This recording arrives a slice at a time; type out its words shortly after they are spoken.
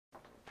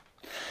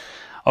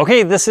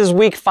Okay, this is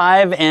week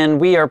 5 and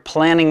we are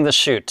planning the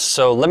shoot.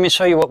 So let me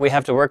show you what we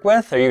have to work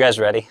with. Are you guys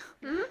ready?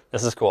 Mm-hmm.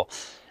 This is cool.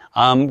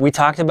 We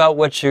talked about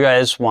what you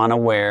guys want to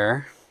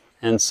wear.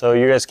 And so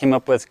you guys came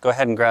up with, go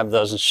ahead and grab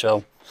those and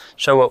show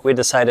what we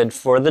decided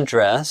for the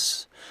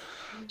dress.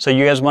 So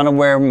you guys want to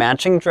wear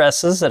matching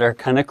dresses that are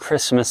kind of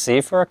Christmassy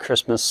for a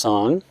Christmas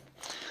song.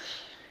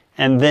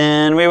 And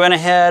then we went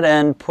ahead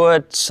and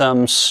put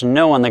some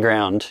snow on the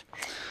ground.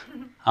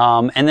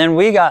 And then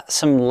we got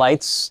some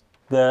lights.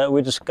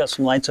 We just got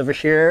some lights over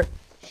here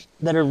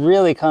that are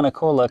really kind of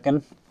cool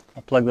looking.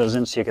 I'll plug those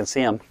in so you can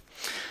see them.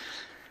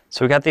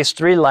 So we got these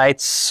 3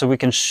 lights so we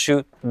can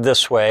shoot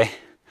this way.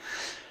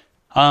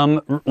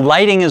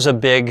 Lighting is a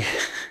big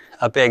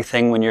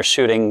thing when you're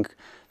shooting.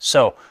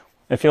 So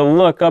if you'll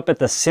look up at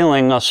the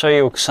ceiling, I'll show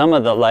you some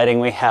of the lighting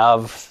we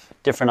have,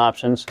 different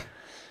options.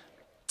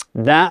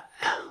 That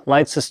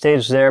lights the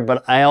stage there,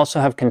 but I also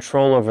have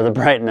control over the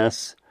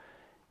brightness.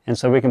 And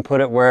so we can put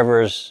it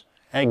wherever it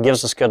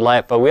gives us good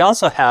light. But we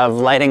also have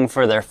lighting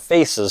for their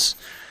faces,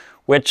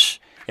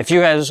 which if you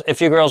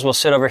girls will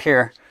sit over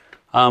here,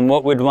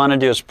 what we'd want to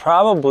do is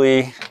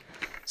probably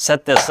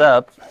set this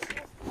up.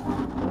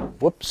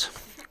 Whoops.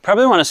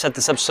 Probably want to set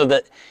this up so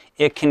that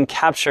it can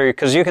capture,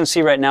 because you can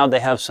see right now they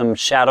have some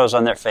shadows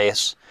on their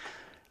face.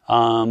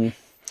 So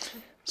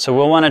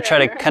we'll want to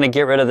try to kind of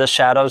get rid of the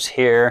shadows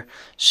here.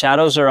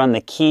 Shadows are on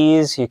the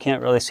keys. You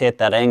can't really see at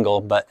that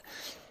angle, but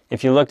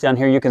if you look down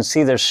here, you can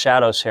see there's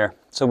shadows here.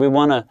 So we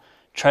want to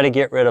try to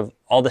get rid of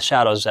all the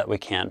shadows that we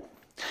can.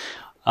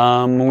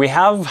 We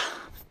have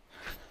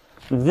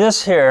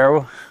this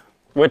here,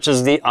 which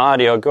is the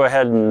audio. Go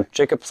ahead and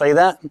Jacob, play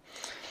that.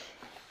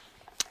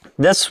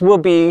 This will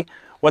be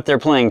what they're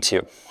playing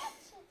to.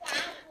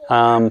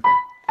 So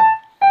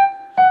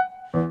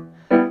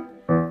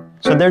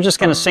they're just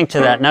going to sync to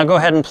that. Now go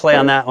ahead and play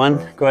on that one.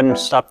 Go ahead and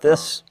stop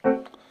this.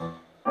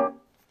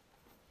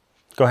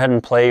 Go ahead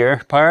and play your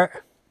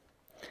part.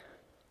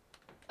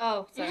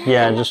 Oh, sorry.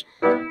 Yeah, just...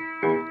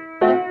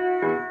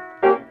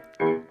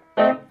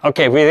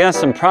 Okay, we got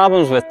some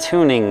problems with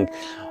tuning.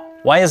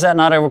 Why is that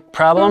not a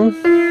problem?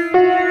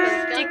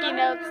 Sticky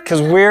notes.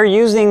 Because we're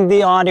using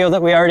the audio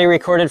that we already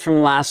recorded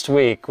from last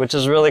week, which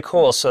is really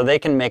cool. So they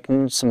can make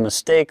some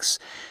mistakes.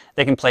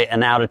 They can play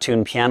an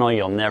out-of-tune piano.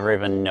 You'll never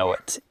even know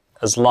it,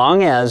 as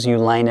long as you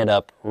line it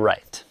up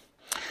right.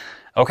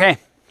 Okay,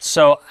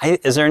 so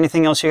is there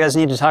anything else you guys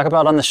need to talk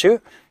about on the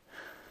shoot?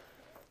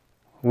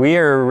 We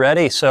are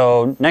ready.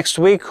 So next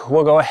week,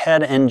 we'll go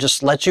ahead and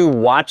just let you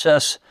watch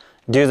us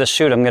do the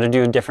shoot. I'm going to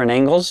do different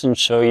angles and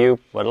show you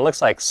what it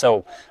looks like.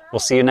 So we'll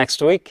see you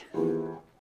next week.